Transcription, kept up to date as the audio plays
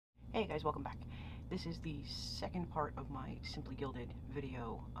Hey guys, welcome back. This is the second part of my Simply Gilded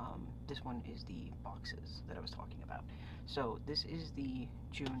video. This one is the boxes that I was talking about. So this is the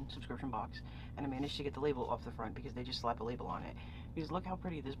June subscription box, and I managed to get the label off the front because they just slap a label on it. Because look how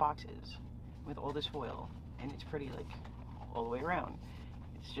pretty this box is with all this foil, and it's pretty like all the way around.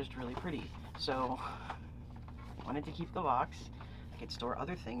 It's just really pretty. So I wanted to keep the box. I could store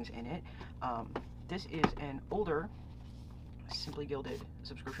other things in it. This is an older Simply Gilded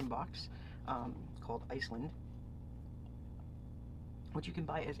subscription box called Iceland, which you can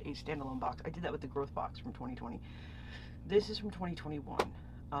buy as a standalone box. I did that with the growth box from 2020. This is from 2021.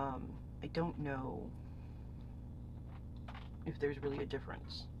 I don't know if there's really a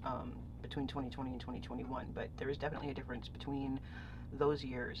difference between 2020 and 2021, but there is definitely a difference between those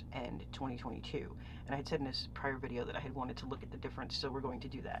years and 2022. And I had said in this prior video that I had wanted to look at the difference, so we're going to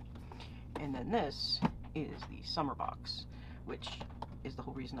do that. And then this is the summer box, which is the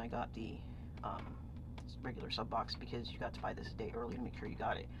whole reason I got the regular sub box, because you got to buy this a day early to make sure you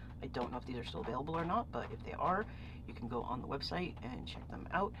got it. I don't know if these are still available or not, but if they are, you can go on the website and check them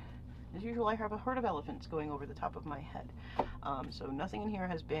out. As usual, I have a herd of elephants going over the top of my head. So nothing in here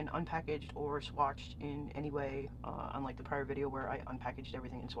has been unpackaged or swatched in any way, unlike the prior video where I unpackaged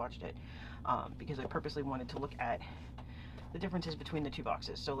everything and swatched it, because I purposely wanted to look at the differences between the two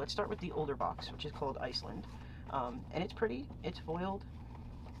boxes. So let's start with the older box, which is called Iceland. And it's pretty, it's foiled,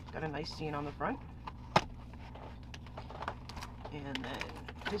 got a nice scene on the front, and then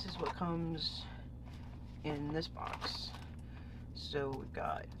this is what comes in this box. So we've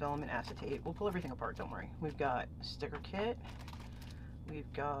got vellum and acetate. We'll pull everything apart, don't worry. We've got sticker kit,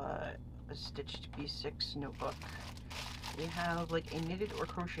 we've got a stitched B6 notebook, we have like a knitted or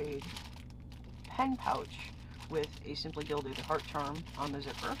crocheted pen pouch with a Simply Gilded heart charm on the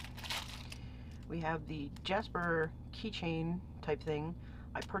zipper. We have the Jasper keychain type thing.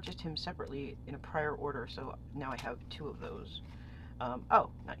 I purchased him separately in a prior order, so now I have two of those. Oh,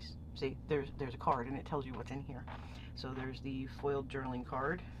 nice. See, there's a card, and it tells you what's in here. So there's the foiled journaling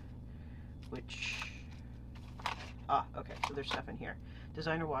card, which... okay, so there's stuff in here.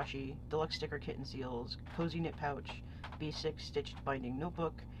 Designer washi, deluxe sticker kit and seals, cozy knit pouch, B6 stitched binding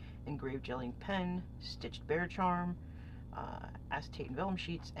notebook, engraved gelling pen, stitched bear charm, acetate and vellum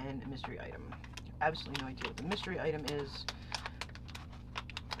sheets, and a mystery item. Absolutely no idea what the mystery item is.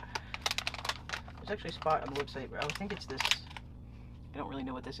 There's actually a spot on the website where I think it's this. I don't really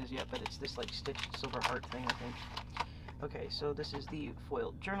know what this is yet, but it's this like stitched silver heart thing, I think. Okay, so this is the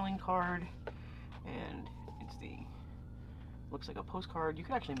foiled journaling card, and it's the, looks like a postcard. You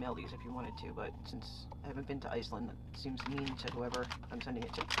could actually mail these if you wanted to, but since I haven't been to Iceland, that seems mean to whoever I'm sending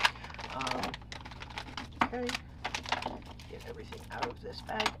it to. Okay. Get everything out of this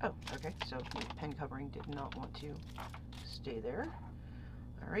bag. Oh, okay, so the pen covering did not want to stay there.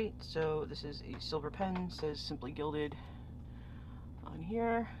 Alright, so this is a silver pen, says Simply Gilded on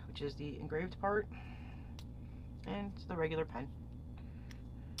here, which is the engraved part, and it's the regular pen,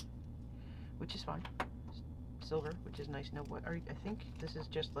 which is fine. Silver, which is nice. Now what are, I think this is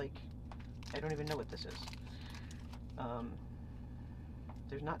just like, I don't even know what this is.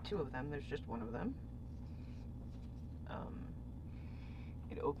 There's not two of them, there's just one of them.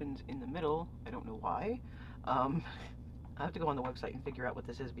 It opens in the middle. I don't know why. I have to go on the website and figure out what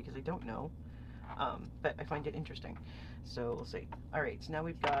this is because I don't know. But I find it interesting. So we'll see. Alright, so now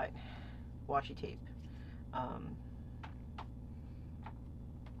we've got washi tape.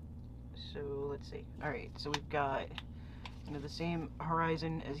 So let's see. Alright, so we've got the same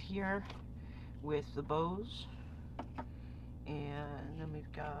horizon as here with the bows. And then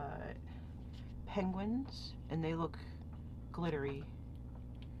we've got penguins, and they look glittery.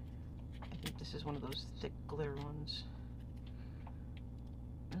 I think this is one of those thick glitter ones.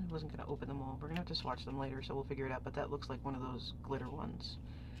 I wasn't going to open them all. We're going to have to swatch them later, so we'll figure it out, but that looks like one of those glitter ones.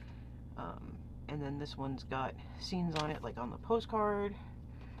 And then this one's got scenes on it, like on the postcard,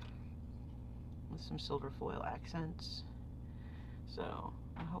 with some silver foil accents. So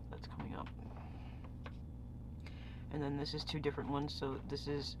I hope that's coming up. And then this is two different ones, so this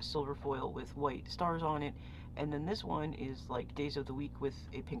is silver foil with white stars on it, and then this one is like Days of the Week with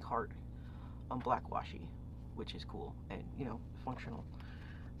a pink heart on black washi, which is cool and, you know, functional.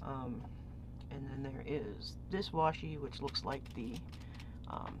 And then there is this washi, which looks like the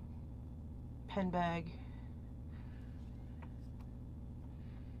pen bag,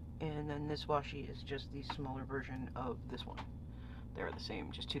 and then this washi is just the smaller version of this one. They're the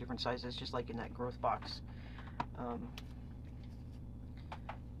same, just two different sizes, just like in that growth box.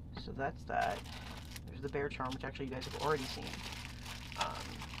 So that's that. There's the bear charm, which actually you guys have already seen.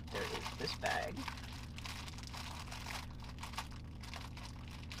 There is this bag.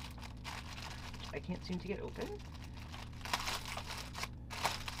 I can't seem to get open.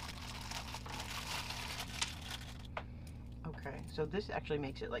 Okay, so this actually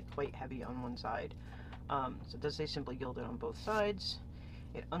makes it like quite heavy on one side. So it does say Simply Gilded on both sides.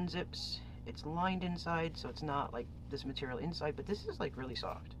 It unzips. It's lined inside, so it's not like this material inside, but this is like really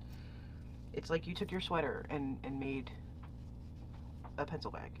soft. It's like you took your sweater and made a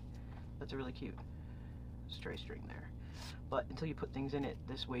pencil bag. That's a really cute stray string there. But until you put things in it,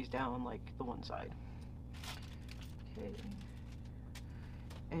 this weighs down like the one side. Okay.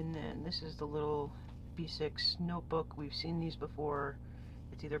 And then this is the little B6 notebook. We've seen these before.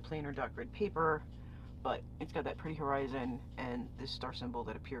 It's either plain or dark grid paper, but it's got that pretty horizon and this star symbol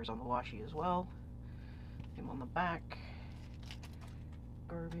that appears on the washi as well. Same on the back.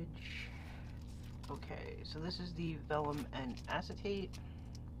 Garbage. Okay, so this is the vellum and acetate.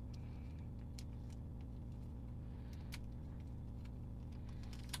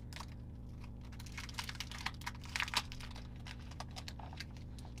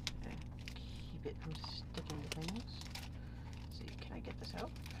 Okay, keep it from sticking to things. Let's see, can I get this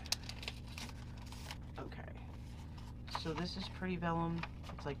out? Okay, so this is pretty vellum.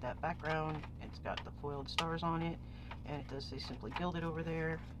 It's like that background. It's got the foiled stars on it, and it does say Simply Gilded over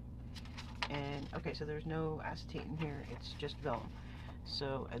there. And okay, so there's no acetate in here, it's just vellum.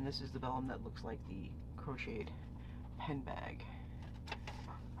 So, and this is the vellum that looks like the crocheted pen bag.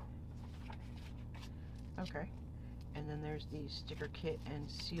 Okay, and then there's the sticker kit and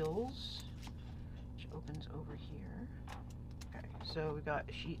seals, which opens over here. Okay, so we've got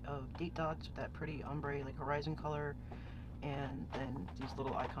a sheet of date dots with that pretty ombre, like horizon color, and then these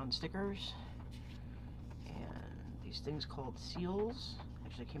little icon stickers, and these things called seals.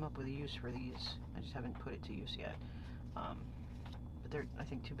 Actually came up with a use for these. I just haven't put it to use yet. But they're, I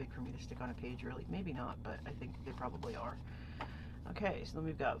think, too big for me to stick on a page, really. Maybe not, but I think they probably are. Okay, so then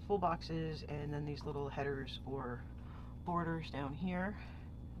we've got full boxes, and then these little headers or borders down here.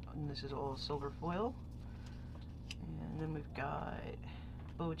 And this is all silver foil. And then we've got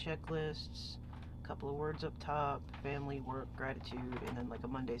bow checklists, a couple of words up top, family, work, gratitude, and then like a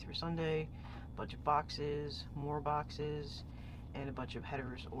Monday through Sunday, a bunch of boxes, more boxes, and a bunch of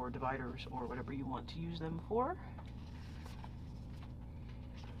headers or dividers or whatever you want to use them for.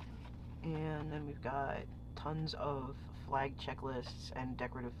 And then we've got tons of flag checklists and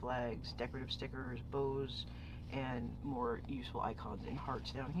decorative flags, decorative stickers, bows, and more useful icons and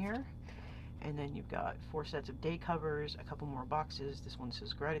hearts down here. And then you've got 4 sets of day covers, a couple more boxes. This one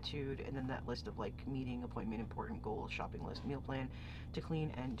says gratitude, and then that list of like meeting, appointment, important goals, shopping list, meal plan, to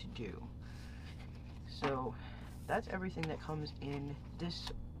clean and to do. So that's everything that comes in this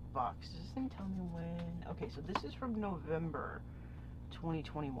box. Does this thing tell me when? Okay, so this is from November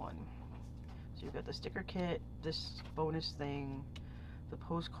 2021. So you've got the sticker kit, this bonus thing, the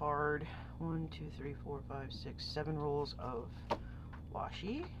postcard, 1, 2, 3, 4, 5, 6, 7 rolls of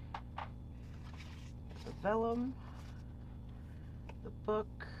washi, the vellum, the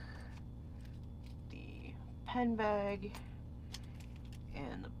book, the pen bag,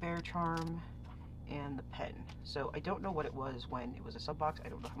 and the bear charm, and the pen. So I don't know what it was when it was a sub box. I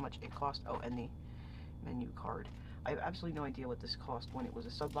don't know how much it cost. Oh, and the menu card. I have absolutely no idea what this cost when it was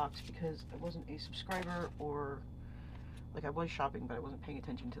a sub box because I wasn't a subscriber, or like I was shopping but I wasn't paying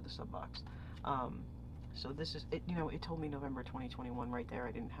attention to the sub box. So this is it, you know, it told me November 2021 right there.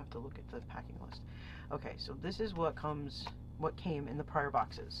 I didn't have to look at the packing list. Okay, so this is what came in the prior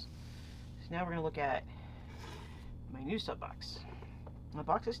boxes. So now we're gonna look at my new sub box. My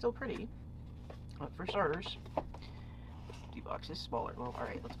box is still pretty. For starters, the box is smaller. Well,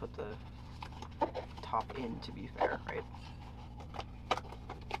 alright, let's put the top in to be fair, right?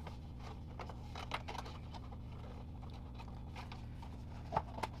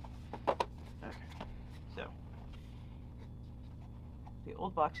 Okay, so the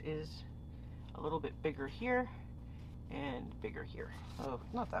old box is a little bit bigger here and bigger here. Oh,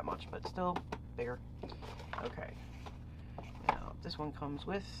 not that much, but still bigger. Okay, now this one comes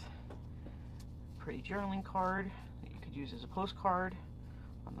with pretty journaling card that you could use as a postcard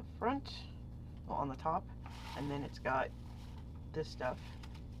on the front, well, on the top, and then it's got this stuff.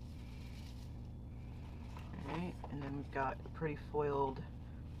 Alright, and then we've got a pretty foiled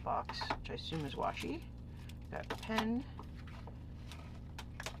box, which I assume is washi. Got a pen,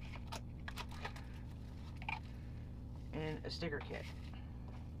 and a sticker kit.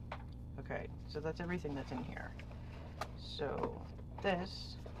 Okay, so that's everything that's in here. So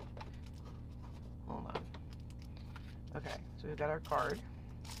this, hold on. Okay, so we've got our card.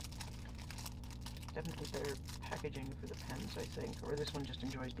 Definitely better packaging for the pens, I think. Or this one just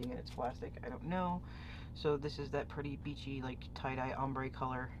enjoys being in its plastic. I don't know. So this is that pretty beachy, like tie-dye ombre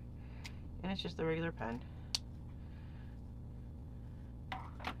color. And it's just the regular pen.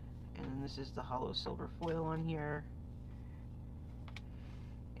 And then this is the hollow silver foil on here.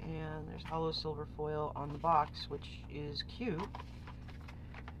 And there's hollow silver foil on the box, which is cute.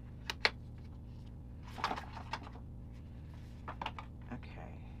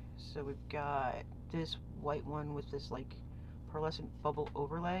 Okay, so we've got this white one with this like pearlescent bubble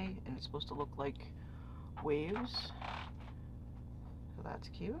overlay, and it's supposed to look like waves. So that's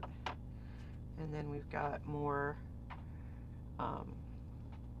cute. And then we've got more, does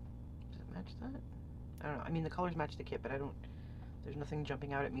it match that? I don't know. I mean, the colors match the kit, but there's nothing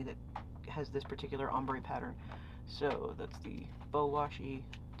jumping out at me that has this particular ombre pattern. So that's the bow washi.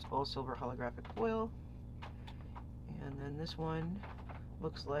 It's all silver holographic foil. And then this one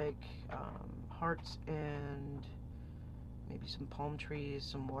looks like hearts and maybe some palm trees,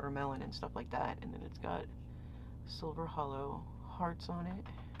 some watermelon and stuff like that. And then it's got silver hollow hearts on it.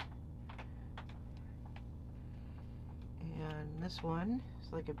 And this one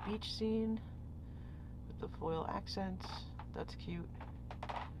is like a beach scene with the foil accents. That's cute.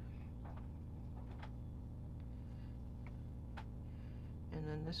 And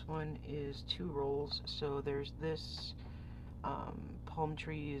then this one is 2 rolls. So there's this palm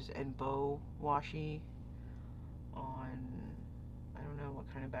trees and bow washi on, I don't know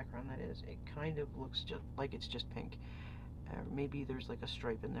what kind of background that is. It kind of looks just like it's just pink. Maybe there's like a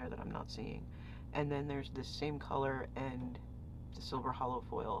stripe in there that I'm not seeing. And then there's this same color and the silver hollow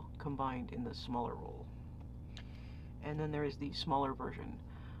foil combined in the smaller roll. And then there is the smaller version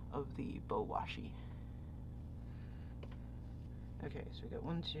of the bow washi. Okay, so we got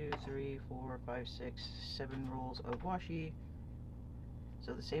 1, 2, 3, 4, 5, 6, 7 rolls of washi.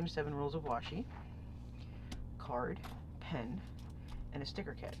 So the same 7 rolls of washi, card, pen, and a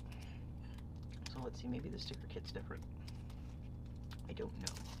sticker kit. So let's see, maybe the sticker kit's different. I don't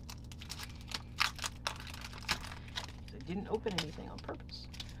know. I didn't open anything on purpose.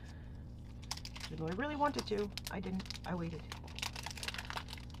 Even though I really wanted to, I didn't. I waited.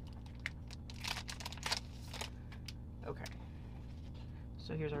 Okay.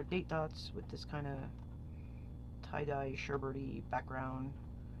 So here's our date dots with this kind of tie-dye, sherbety background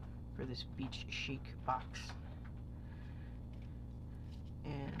for this beach chic box.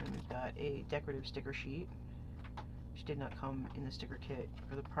 And then we've got a decorative sticker sheet, which did not come in the sticker kit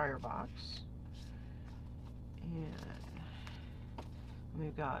for the prior box. And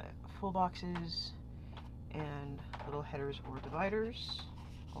we've got full boxes and little headers or dividers,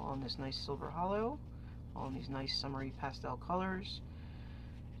 all in this nice silver hollow, all in these nice summery pastel colors.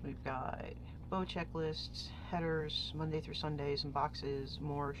 We've got bow checklists, headers, Monday through Sunday, some boxes,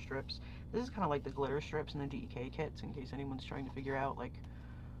 more strips. This is kind of like the glitter strips in the DEK kits, in case anyone's trying to figure out like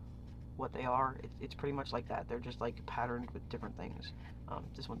what they are. It's pretty much like that. They're just like patterned with different things.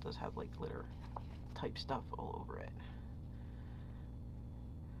 This one does have like glitter type stuff all over it.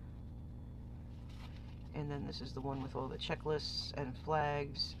 And then this is the one with all the checklists and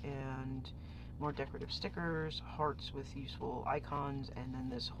flags and more decorative stickers, hearts with useful icons, and then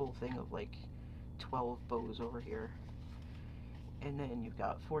this whole thing of like 12 bows over here. And then you've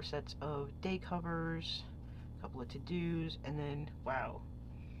got 4 sets of day covers, a couple of to-dos, and then, wow.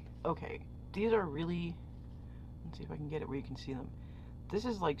 Okay, these are really, let's see if I can get it where you can see them. This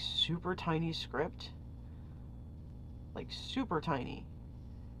is like super tiny script, like super tiny.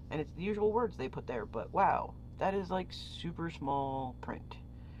 And it's the usual words they put there, but wow, that is like super small print.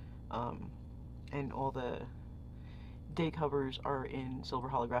 And all the day covers are in silver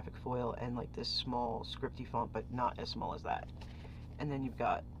holographic foil and like this small scripty font, but not as small as that. And then you've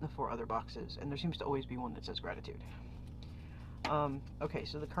got the 4 other boxes, and there seems to always be one that says gratitude. Okay,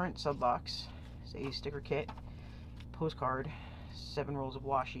 so the current sub box is a sticker kit, postcard, 7 rolls of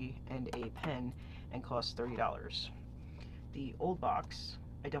washi, and a pen, and costs $30. The old box,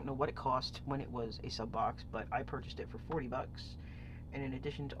 I don't know what it cost when it was a sub box, but I purchased it for 40 bucks. And in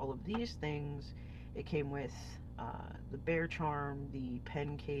addition to all of these things, it came with the bear charm, the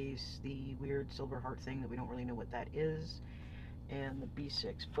pen case, the weird silver heart thing that we don't really know what that is, and the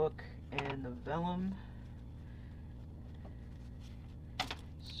B6 book, and the vellum.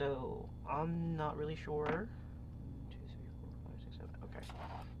 So I'm not really sure. 1, 2, 3, 4, 5, 6, 7. Okay.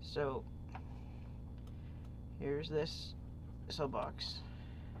 So here's this sub box.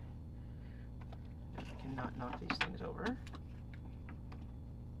 I cannot knock these things over.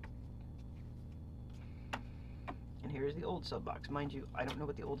 And here's the old sub box. Mind you, I don't know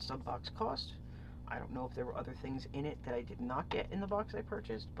what the old sub box cost. I don't know if there were other things in it that I did not get in the box I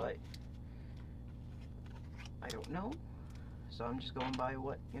purchased, but I don't know. So I'm just going by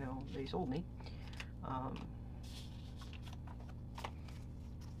what, you know, they sold me.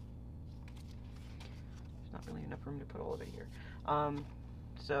 not really enough room to put all of it here.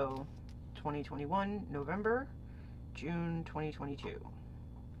 So 2021 November, June 2022.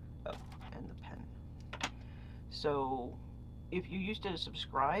 Oh, and the pen. So if you used to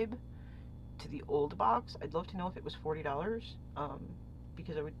subscribe to the old box, I'd love to know if it was $40,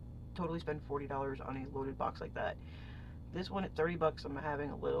 because I would totally spend $40 on a loaded box like that. This one at 30 bucks I'm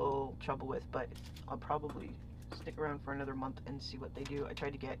having a little trouble with, but I'll probably stick around for another month and see what they do. I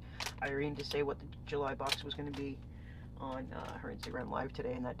tried to get Irene to say what the July box was going to be on her Instagram live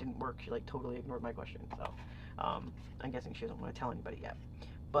today, and that didn't work. She like totally ignored my question, so I'm guessing she doesn't want to tell anybody yet.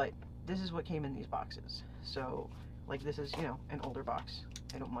 But this is what came in these boxes. So like, this is, you know, an older box.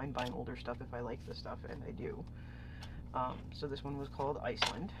 I don't mind buying older stuff if I like the stuff, and I do. So this one was called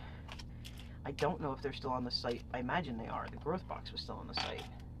Iceland. I don't know if they're still on the site. I imagine they are. The growth box was still on the site,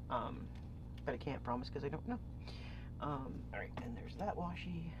 but I can't promise because I don't know. Alright, and there's that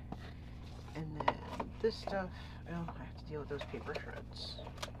washi. And then this stuff, oh, I have to deal with those paper shreds.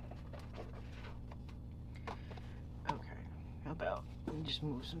 Okay, how about, let me just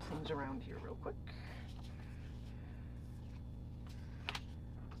move some things around here real quick.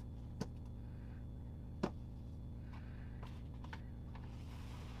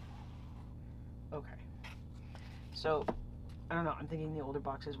 Okay, so, I don't know, I'm thinking the older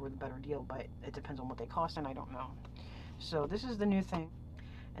boxes were the better deal, but it depends on what they cost, and I don't know. So this is the new thing,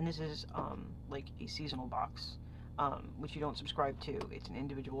 and this is like a seasonal box, which you don't subscribe to. It's an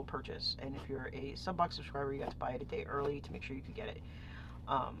individual purchase, and if you're a sub-box subscriber, you got to buy it a day early to make sure you could get it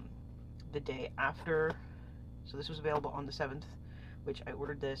the day after. So this was available on the 7th, which I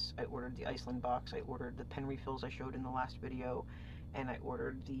ordered this. I ordered the Iceland box, I ordered the pen refills I showed in the last video, and I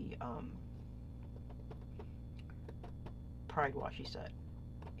ordered the Pride washi set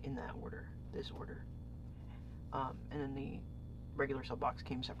in that order, this order. And then the regular sub box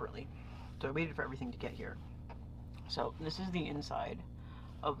came separately. So I waited for everything to get here. So this is the inside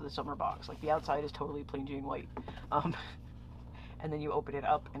of the summer box. Like, the outside is totally plain Jane white. And then you open it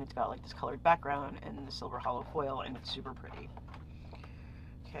up and it's got like this colored background and the silver hollow foil, and it's super pretty.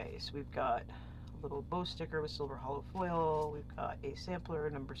 Okay, so we've got a little bow sticker with silver hollow foil. We've got a sampler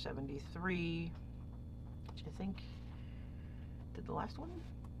number 73, which I think, did the last one?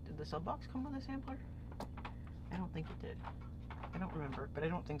 Did the sub box come with a sampler? I don't think it did. I don't remember, but I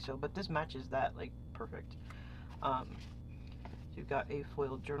don't think so. But this matches that, like, perfect. So you've got a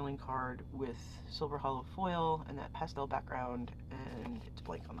foiled journaling card with silver hollow foil and that pastel background, and it's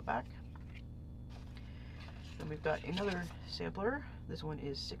blank on the back. Then we've got another sampler. This one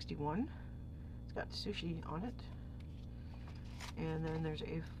is 61. It's got sushi on it. And then there's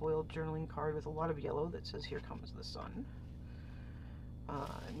a foiled journaling card with a lot of yellow that says, "Here comes the sun."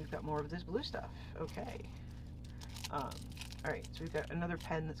 And we've got more of this blue stuff. Okay. Alright, so we've got another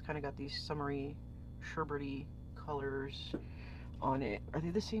pen that's kind of got these summery, sherbety colors on it. Are they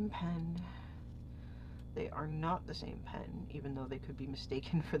the same pen? They are not the same pen, even though they could be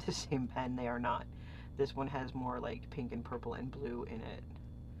mistaken for the same pen. They are not. This one has more like pink and purple and blue in it.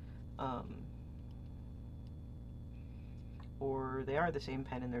 Or they are the same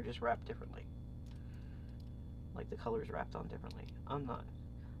pen and they're just wrapped differently. Like, the colors wrapped on differently. I'm not.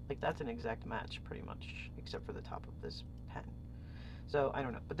 Like, that's an exact match, pretty much, except for the top of this pen. So, I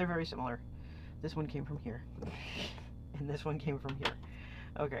don't know, but they're very similar. This one came from here, and this one came from here.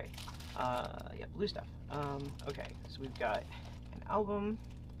 Okay, yeah, blue stuff. Okay, so we've got an album,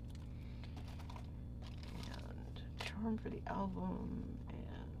 and charm for the album,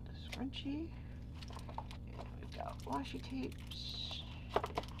 and a scrunchie, and we've got washi tapes,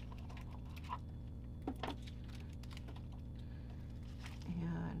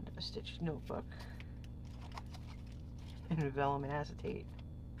 and a stitched notebook, and vellum and acetate,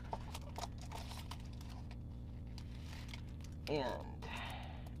 and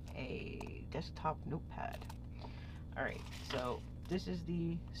a desktop notepad. Alright, so this is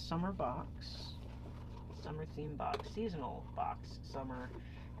the summer box, summer theme box, seasonal box, summer,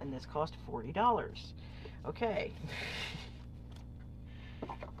 and this cost $40. Okay.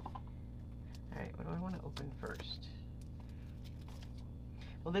 Alright, what do I want to open first?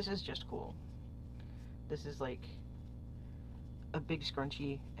 Well, this is just cool. This is like a big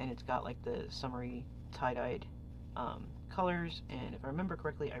scrunchie, and it's got like the summery tie-dyed colors, and if I remember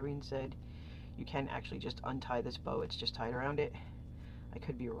correctly, Irene said you can actually just untie this bow, it's just tied around it. I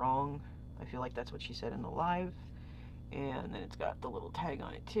could be wrong. I feel like that's what she said in the live. And then it's got the little tag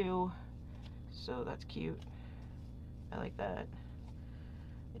on it too, so that's cute. I like that.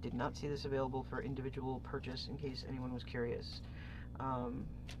 I did not see this available for individual purchase, in case anyone was curious.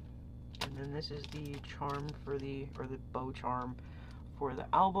 And then this is the charm for the, or the bow charm for the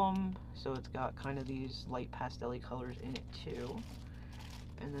album, so it's got kind of these light pastel-y colors in it too.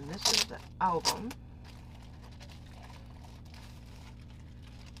 And then this is the album.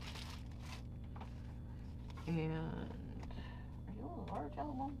 And are you a large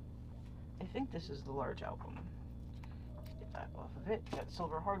album? I think this is the large album. Let's get that off of it. It's got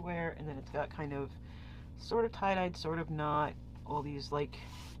silver hardware, and then it's got kind of sort of tie-dyed, sort of not, all these like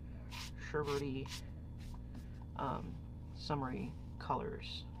sherbety, summery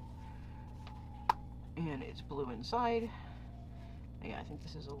colors. And it's blue inside. Yeah, I think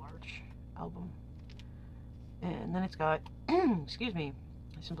this is a large album. And then it's got, excuse me,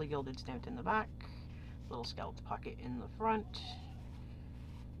 Simply Gilded stamped in the back. Little scalloped pocket in the front.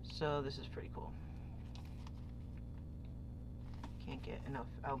 So this is pretty cool. Can't get enough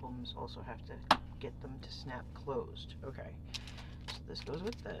albums, also have to get them to snap closed. Okay, so this goes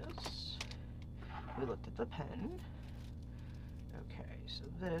with this. We looked at the pen. Okay, so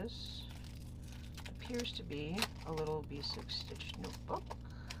this appears to be a little B6 stitch notebook.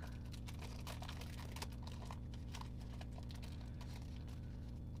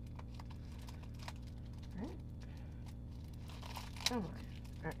 Come on.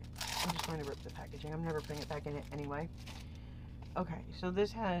 Alright, I'm just going to rip the packaging. I'm never putting it back in it anyway. Okay, so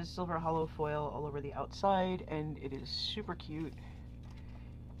this has silver hollow foil all over the outside, and it is super cute.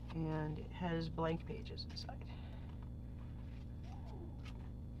 And it has blank pages inside.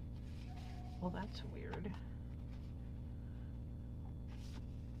 Well, that's weird.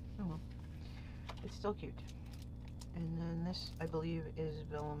 Oh well. It's still cute. And then this, I believe, is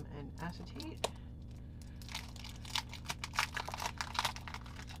vellum and acetate.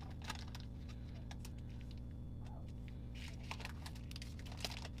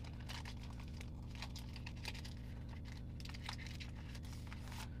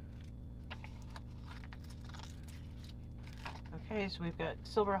 Okay, so we've got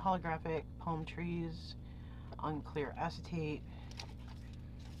silver holographic palm trees on clear acetate,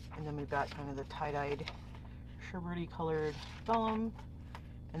 and then we've got kind of the tie-dyed sherbety colored vellum,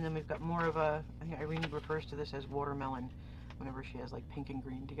 and then we've got more of a, I think Irene refers to this as watermelon whenever she has like pink and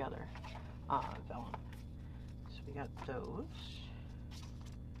green together, vellum. So we got those,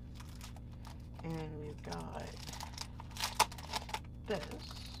 and we've got this.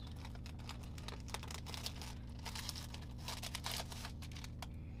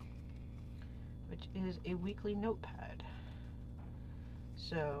 Which is a weekly notepad.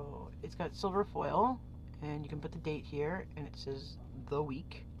 So it's got silver foil, and you can put the date here, and it says the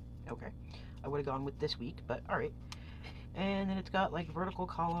week. Okay, I would have gone with this week, but alright. And then it's got like vertical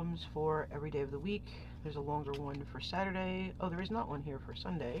columns for every day of the week. There's a longer one for Saturday. Oh, there is not one here for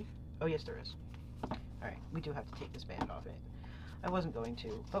Sunday. Oh yes, there is. Alright, we do have to take this band off it. I wasn't going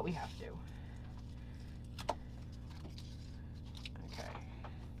to, but we have to.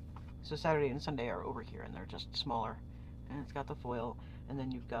 So Saturday and Sunday are over here, and they're just smaller. And it's got the foil, and then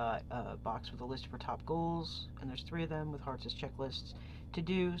you've got a box with a list for top goals, and there's 3 of them with hearts as checklists. To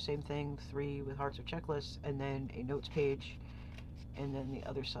do, same thing, 3 with hearts or checklists, and then a notes page, and then the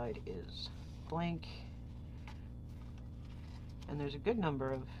other side is blank. And there's a good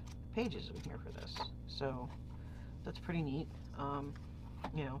number of pages in here for this, so that's pretty neat.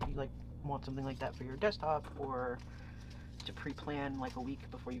 You know, if you like want something like that for your desktop, or to pre-plan like a week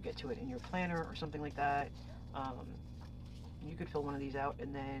before you get to it in your planner or something like that, you could fill one of these out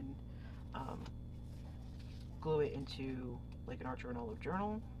and then glue it into like an art journal or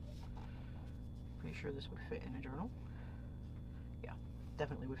journal. Pretty sure this would fit in a journal. Yeah,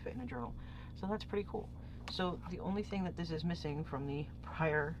 definitely would fit in a journal. So that's pretty cool. So the only thing that this is missing from the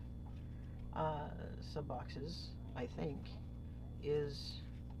prior sub boxes, I think, is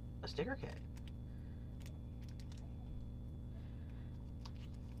a sticker kit.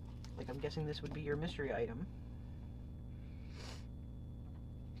 Like, I'm guessing this would be your mystery item.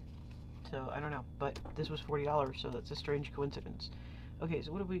 So, I don't know. But this was $40, so that's a strange coincidence. Okay,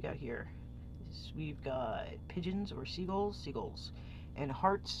 so what have we got here? We've got pigeons or seagulls, and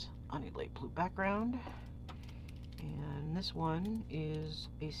hearts on a light blue background. And this one is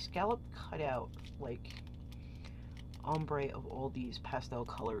a scallop cutout, like, ombre of all these pastel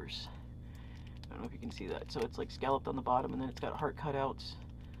colors. I don't know if you can see that. So it's like scalloped on the bottom, and then it's got heart cutouts.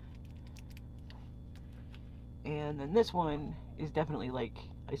 And then this one is definitely like,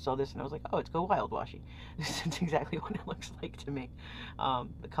 I saw this and I was like, oh, it's Go Wild washi. This is exactly what it looks like to me.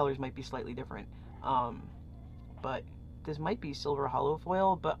 The colors might be slightly different. But this might be silver hollow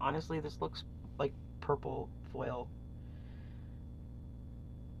foil, but honestly this looks like purple foil.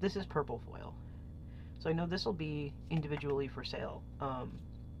 This is purple foil. So I know this will be individually for sale on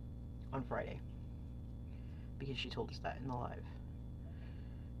Friday, because she told us that in the live.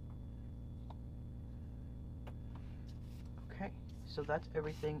 so that's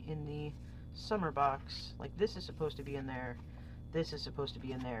everything in the summer box. Like, this is supposed to be in there. This is supposed to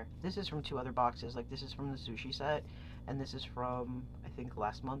be in there. This is from 2 other boxes. Like, this is from the sushi set, and this is from, I think,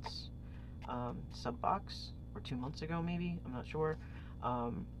 last month's sub box, or 2 months ago maybe, I'm not sure.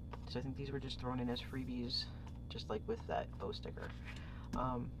 So I think these were just thrown in as freebies, just like with that bow sticker.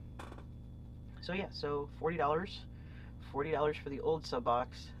 So yeah, so $40 for the old sub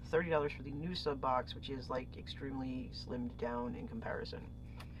box, $30 for the new sub box, which is like extremely slimmed down in comparison.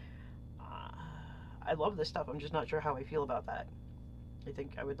 I love this stuff. I'm just not sure how I feel about that. I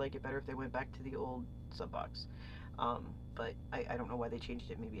think I would like it better if they went back to the old sub box. But I don't know why they changed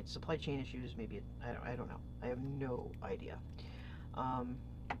it. Maybe it's supply chain issues. Maybe it, I don't know. I have no idea.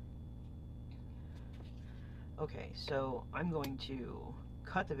 Okay, so I'm going to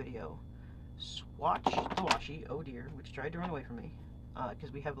cut the video, swatch the washi, oh dear, which tried to run away from me,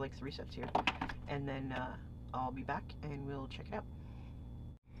 because we have like 3 sets here, and then I'll be back and we'll check it out.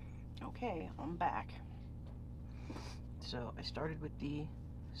 Okay, I'm back. So I started with the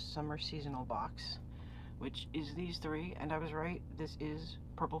summer seasonal box, which is these 3, and I was right, this is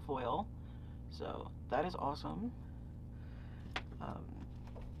purple foil, so that is awesome.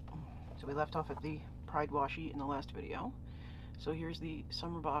 So we left off at the Pride washi in the last video. So here's the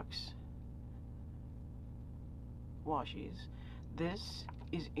summer box washis. This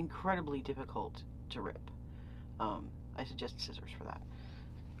is incredibly difficult to rip. I suggest scissors for that.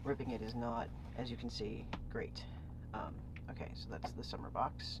 Ripping it is not, as you can see, great. Okay, so that's the summer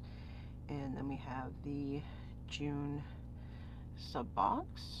box. And then we have the June sub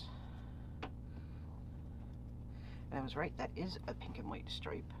box. And I was right, that is a pink and white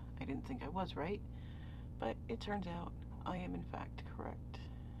stripe. I didn't think I was right, but it turns out I am in fact correct.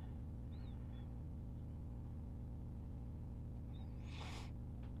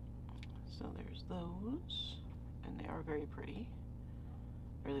 So there's those, and they are very pretty.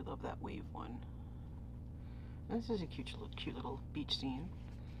 I really love that wave one. And this is a cute little beach scene.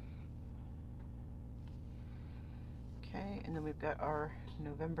 Okay, and then we've got our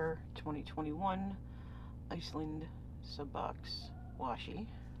November 2021 Iceland sub box washi.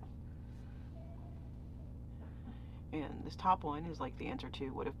 And this top one is like the answer to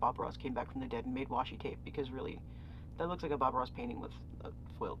what if Bob Ross came back from the dead and made washi tape, because really, that looks like a Bob Ross painting with a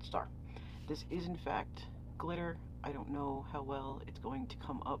foiled star. This is in fact glitter. I don't know how well it's going to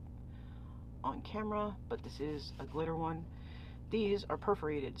come up on camera, but this is a glitter one. These are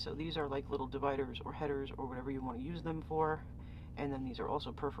perforated, so these are like little dividers or headers or whatever you want to use them for. And then these are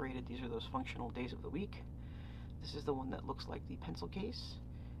also perforated. These are those functional days of the week. This is the one that looks like the pencil case.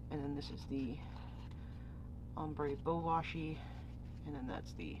 And then this is the ombre bow washi. And then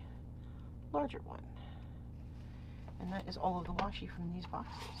that's the larger one. And that is all of the washi from these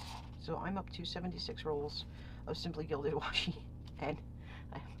boxes. So I'm up to 76 rolls of Simply Gilded washi. And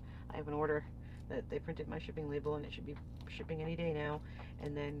I have an order that they printed my shipping label, and it should be shipping any day now.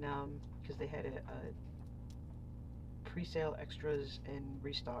 And then because they had a pre-sale extras and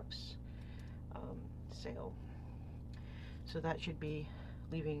restocks sale, so that should be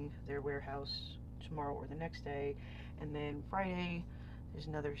leaving their warehouse tomorrow or the next day. And then Friday there's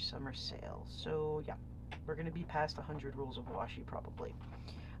another summer sale. So yeah, we're gonna be past 100 rolls of washi probably,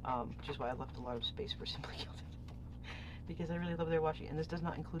 which is why I left a lot of space for Simply Gilded. Because I really love their washi, and this does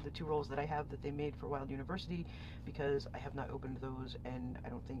not include the 2 rolls that I have that they made for Wild University, because I have not opened those, and I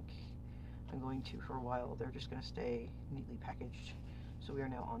don't think I'm going to for a while. They're just going to stay neatly packaged. So we are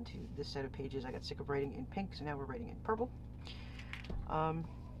now on to this set of pages. I got sick of writing in pink, so now we're writing in purple.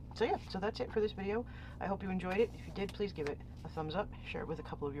 So yeah, so that's it for this video. I hope you enjoyed it. If you did, please give it a thumbs up, share it with a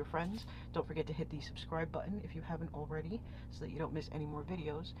couple of your friends. Don't forget to hit the subscribe button if you haven't already, so that you don't miss any more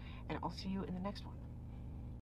videos, and I'll see you in the next one.